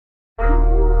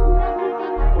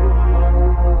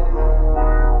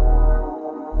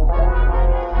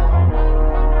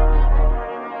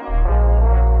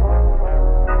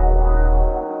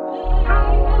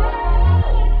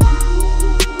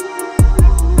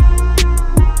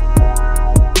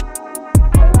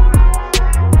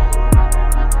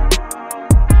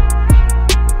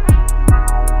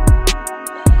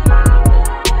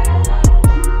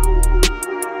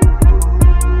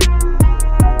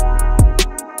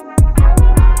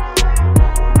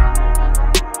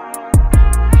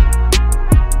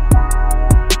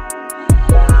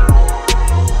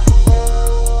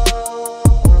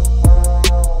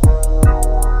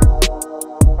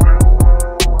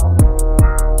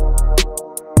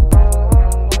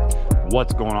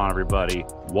What's going on, everybody?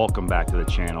 Welcome back to the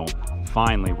channel.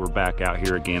 Finally, we're back out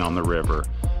here again on the river.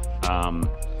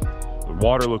 The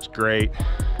water looks great.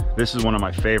 This is one of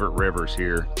my favorite rivers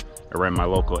here around my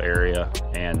local area,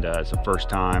 and it's the first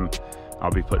time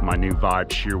I'll be putting my new Vibe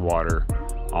Shearwater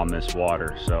on this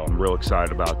water, so I'm real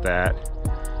excited about that.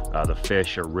 The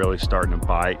fish are really starting to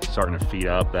bite, starting to feed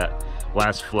up. That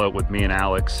last float with me and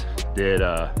Alex did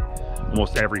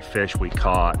almost every fish we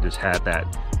caught just had that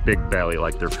big belly,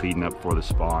 like they're feeding up for the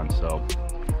spawn. So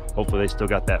hopefully they still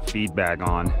got that feed bag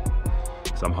on.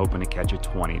 So I'm hoping to catch a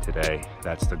 20 today.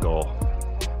 That's the goal.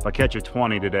 If I catch a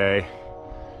 20 today,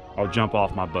 I'll jump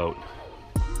off my boat.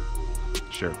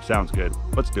 Sure, sounds good.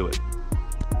 Let's do it.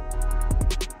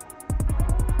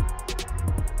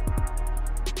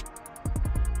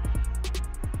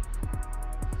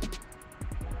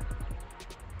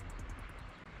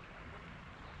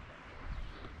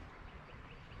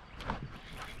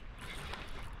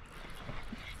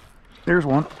 There's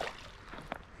one.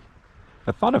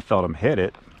 I thought I felt him hit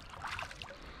it.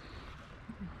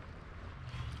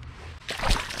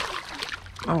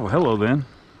 Oh, hello then.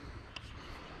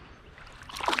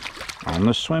 On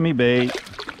the swimmy bait.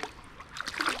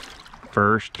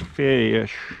 First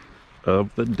fish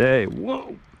of the day.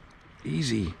 Whoa,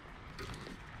 easy.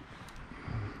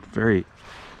 Very,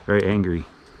 very angry.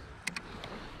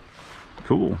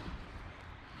 Cool. Look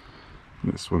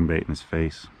at the swim bait in his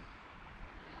face.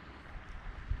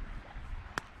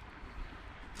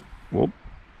 Whoop.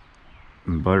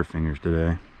 Butterfingers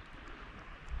today. A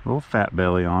little fat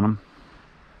belly on him.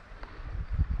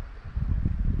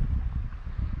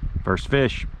 First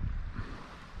fish.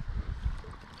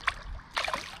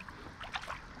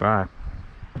 Bye.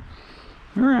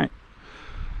 All right.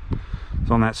 It's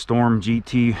on that Storm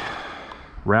GT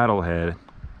Rattle head.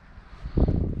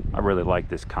 I really like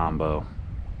this combo.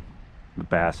 The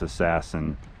Bass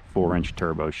Assassin 4-inch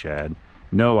turbo shad.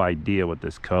 No idea what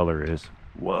this color is.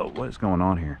 Whoa, what is going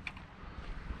on here?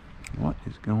 What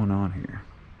is going on here?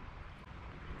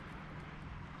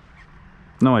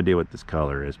 No idea what this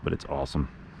color is, but it's awesome.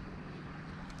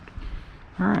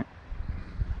 All right,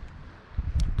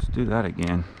 let's do that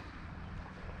again.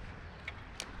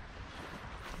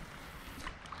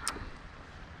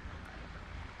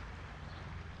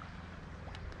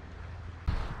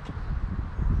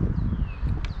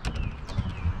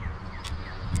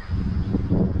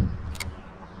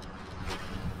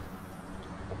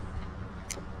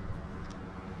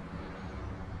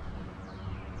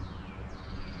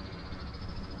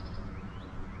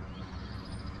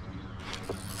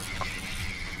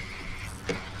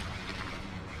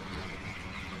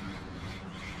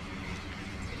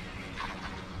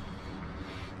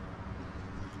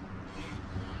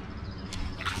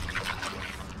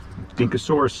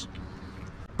 Dinkosaurus.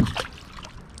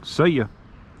 See ya.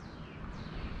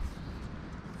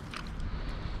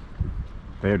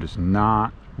 They're just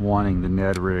not wanting the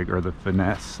Ned rig or the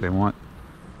finesse. They want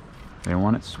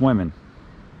it swimming,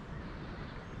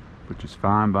 which is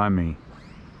fine by me.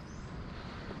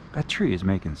 That tree is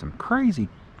making some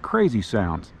crazy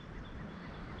sounds.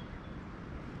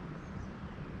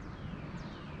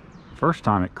 First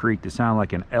time it creaked, it sounded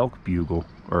like an elk bugle,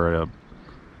 or a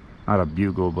not a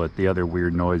bugle, but the other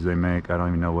weird noise they make. I don't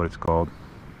even know what it's called.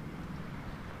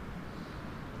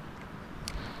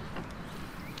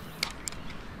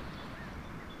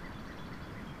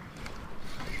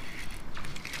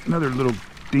 Another little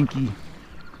dinky.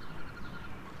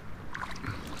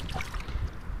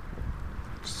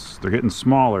 They're getting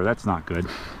smaller. That's not good.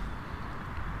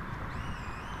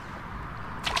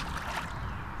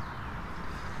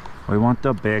 We want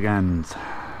the big ones.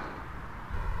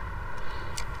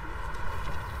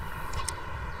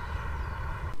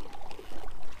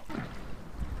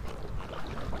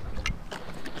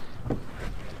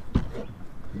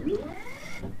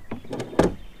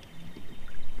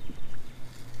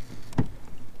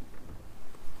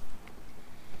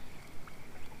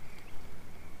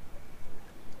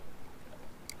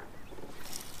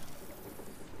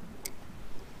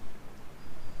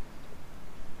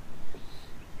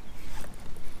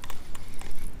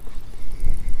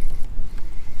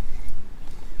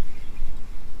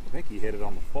 I think he hit it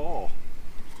on the fall.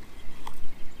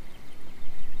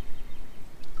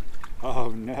 Oh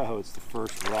no, it's the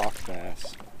first rock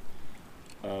bass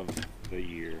of the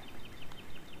year.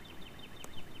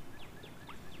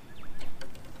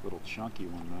 Little chunky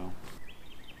one though.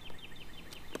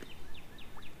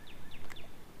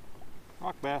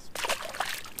 Rock bass.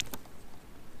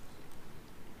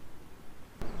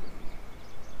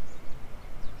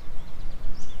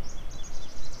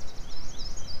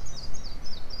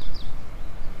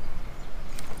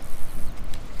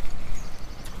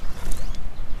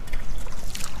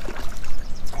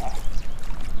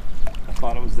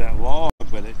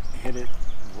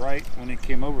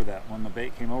 came over that, when the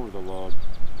bait came over the log.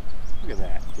 Look at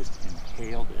that, just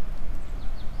inhaled it.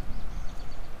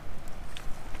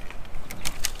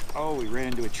 Oh, we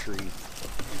ran into a tree.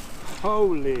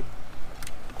 Holy.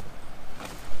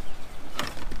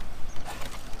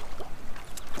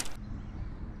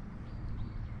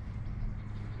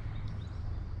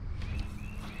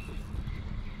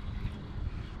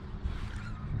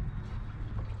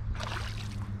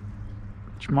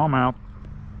 Smallmouth.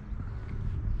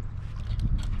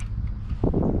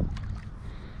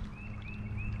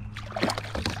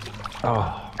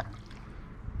 Oh,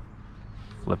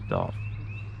 flipped off.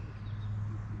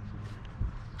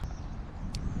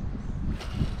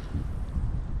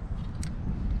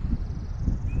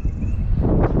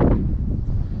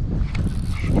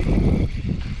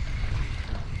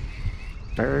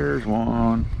 There's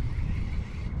one.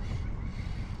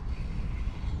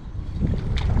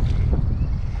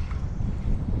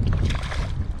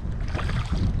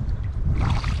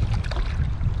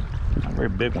 A very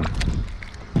big one.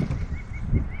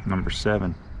 Number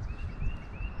 7.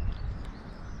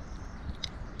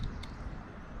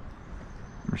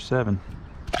 Number 7.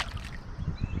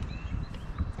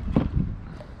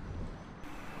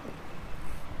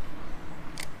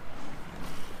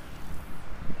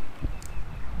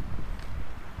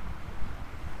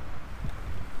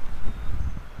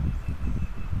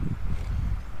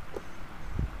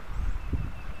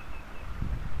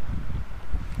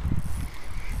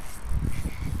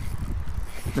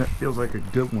 That feels like a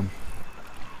good one.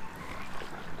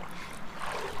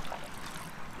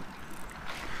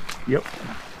 Yep.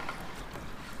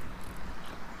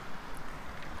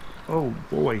 Oh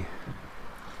boy.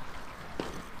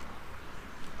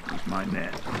 Here's my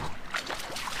net.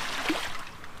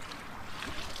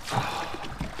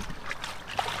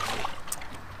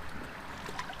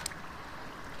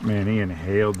 Man, he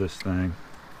inhaled this thing.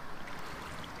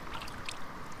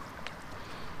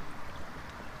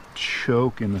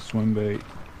 Choking the swim bait.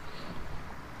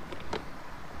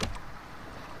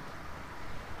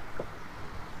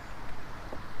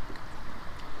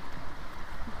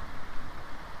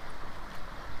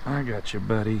 I got you,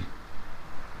 buddy.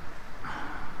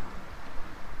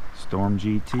 Storm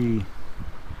GT.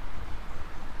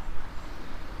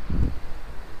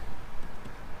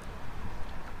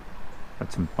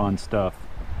 That's some fun stuff.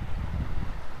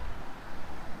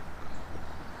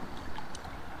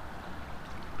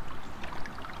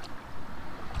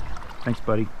 Thanks,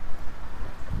 buddy.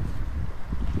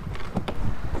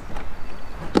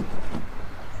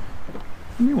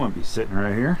 You won't be sitting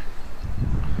right here.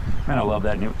 Man, I love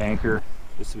that new anchor.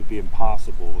 This would be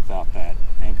impossible without that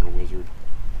anchor wizard.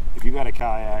 If you got a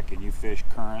kayak and you fish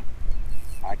current,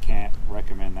 I can't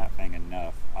recommend that thing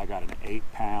enough. I got an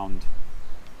 8-pound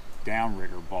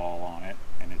downrigger ball on it,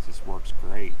 and it just works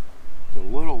great. It's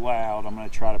a little loud. I'm going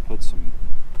to try to put some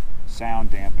sound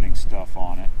dampening stuff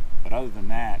on it, but other than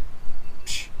that,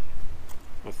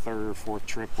 the 3rd or 4th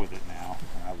trip with it now,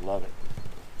 and I love it.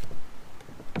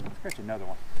 Let's catch another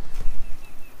one.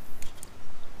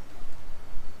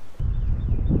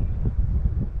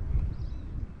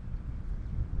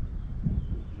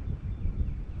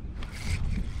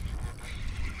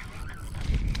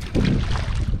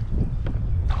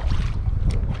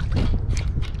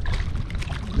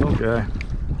 Okay.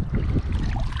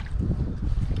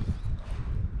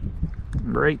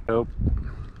 Great hope.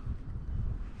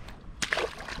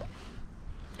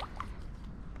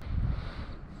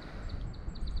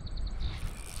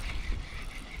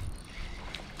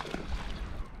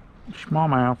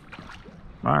 Smallmouth.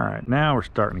 All right, now we're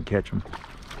starting to catch them.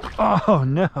 Oh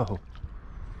no!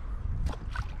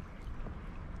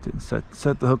 Didn't set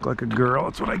the hook like a girl.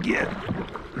 That's what I get.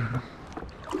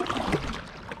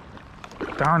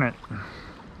 Darn it.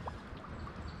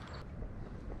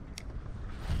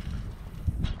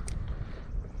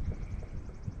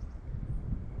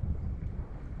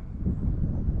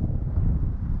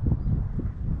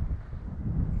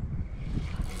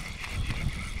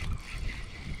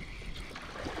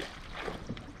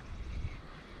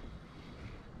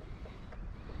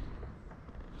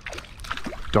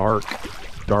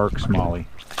 Dark smallie.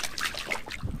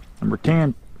 Number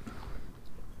 10.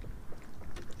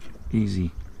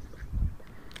 Easy.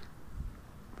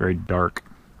 Very dark.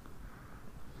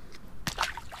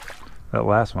 That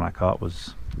last one I caught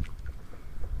was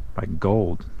like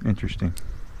gold. Interesting.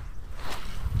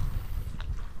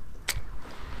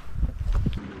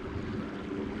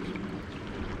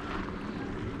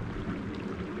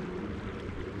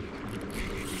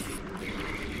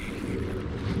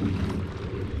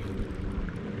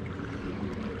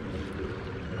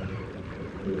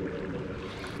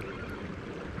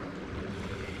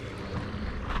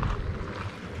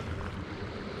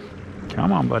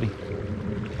 Come on, buddy.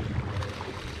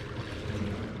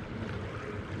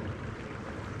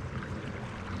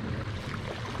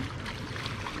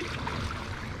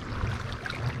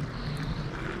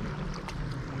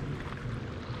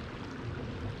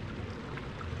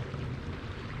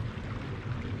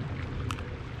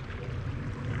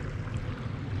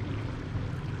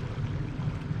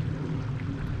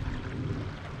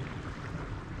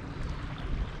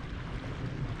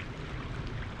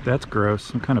 That's gross.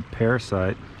 Some kind of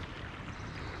parasite.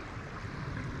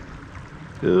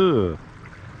 Ugh.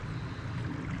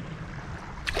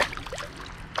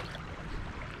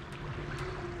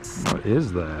 What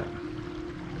is that?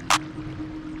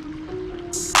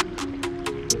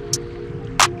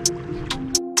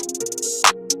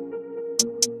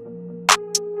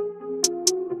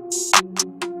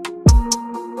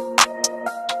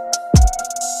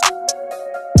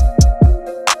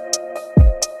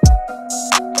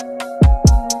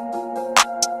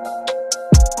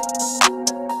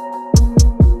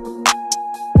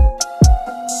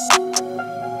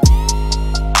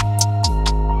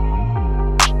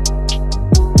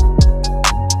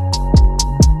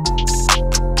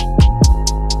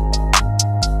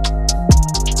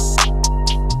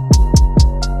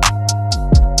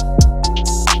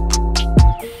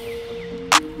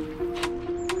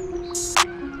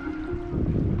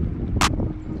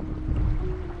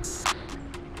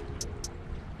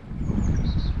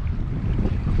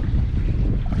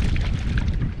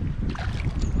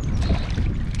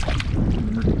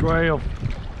 Whale.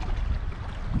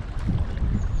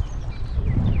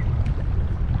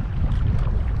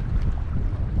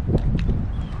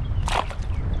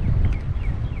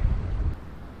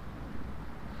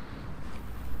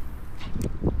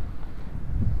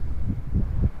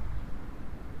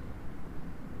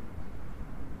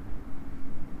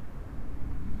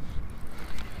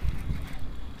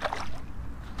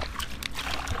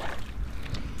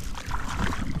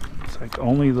 It's like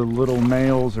only the little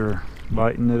males are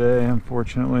biting today,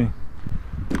 unfortunately.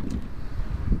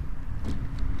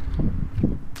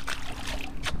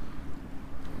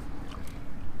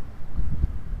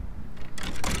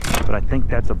 But I think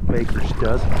that's a baker's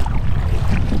dozen.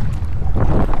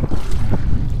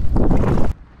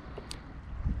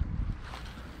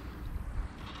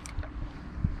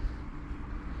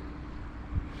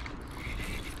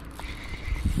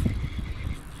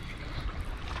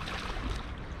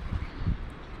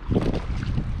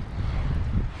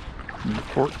 Number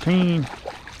 14.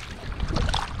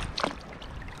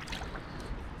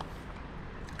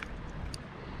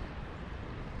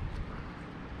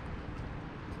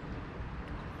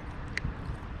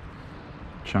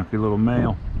 Chunky little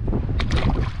male.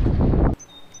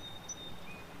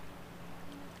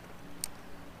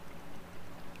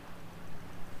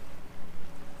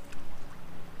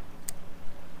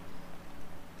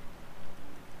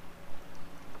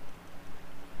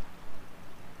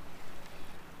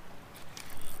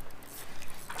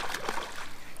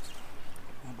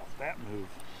 How about that move?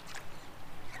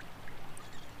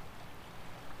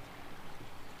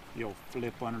 The old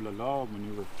flip under the log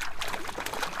maneuver.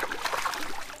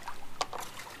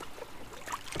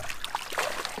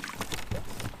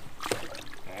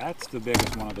 That's the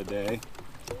biggest one of the day.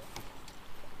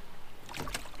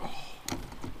 Oh,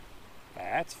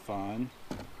 that's fun.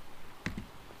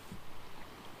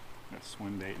 Got a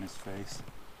swim bait in his face.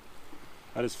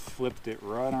 I just flipped it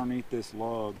right underneath this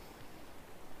log.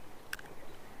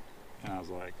 And I was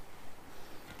like,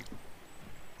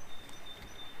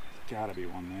 gotta be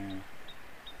one there.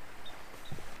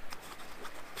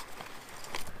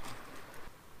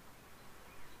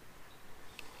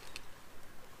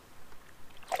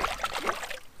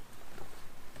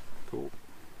 Cool.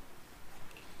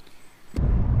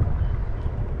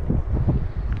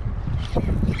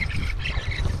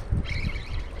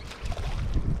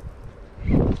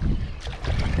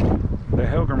 The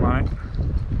Hellgrammite.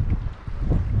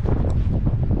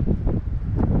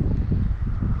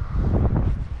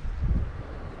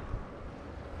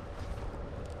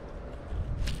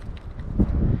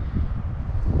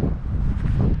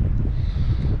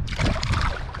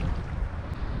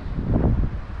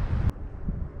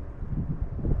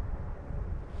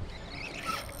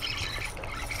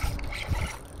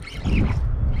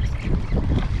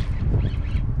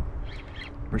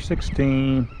 Number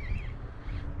 16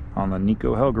 on the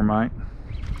Nikko Hellgrammite.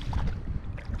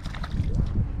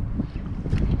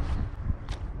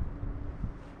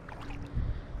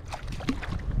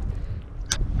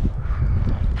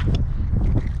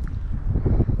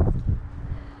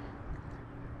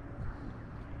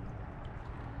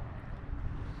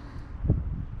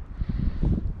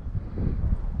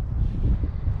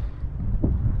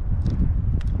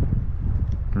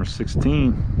 Number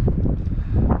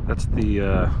 16. That's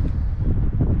the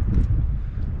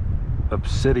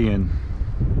obsidian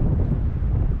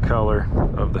color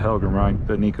of the Hellgrammite,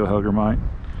 the Nikko Hellgrammite.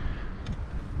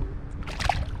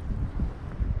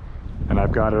 And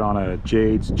I've got it on a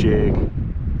Jade's jig,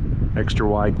 extra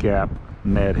wide gap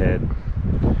Ned head.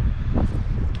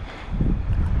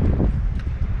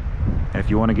 And if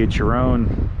you want to get your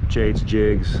own Jade's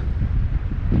jigs,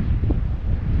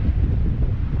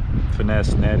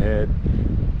 finesse Ned head,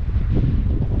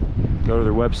 go to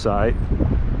their website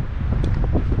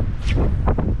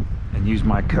and use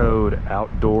my code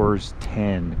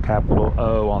outdoors10, capital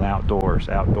O on outdoors,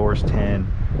 outdoors10.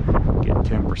 Get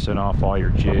 10% off all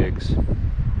your jigs.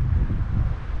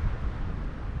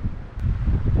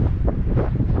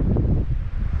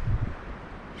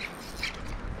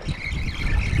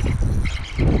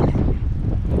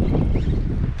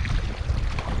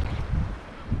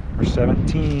 Number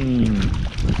 17.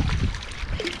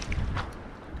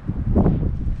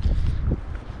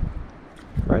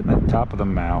 Right in the top of the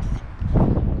mouth.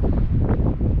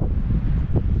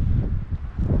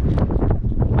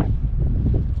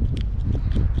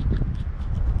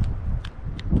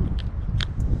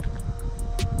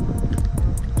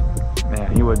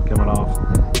 Man, he wasn't coming off.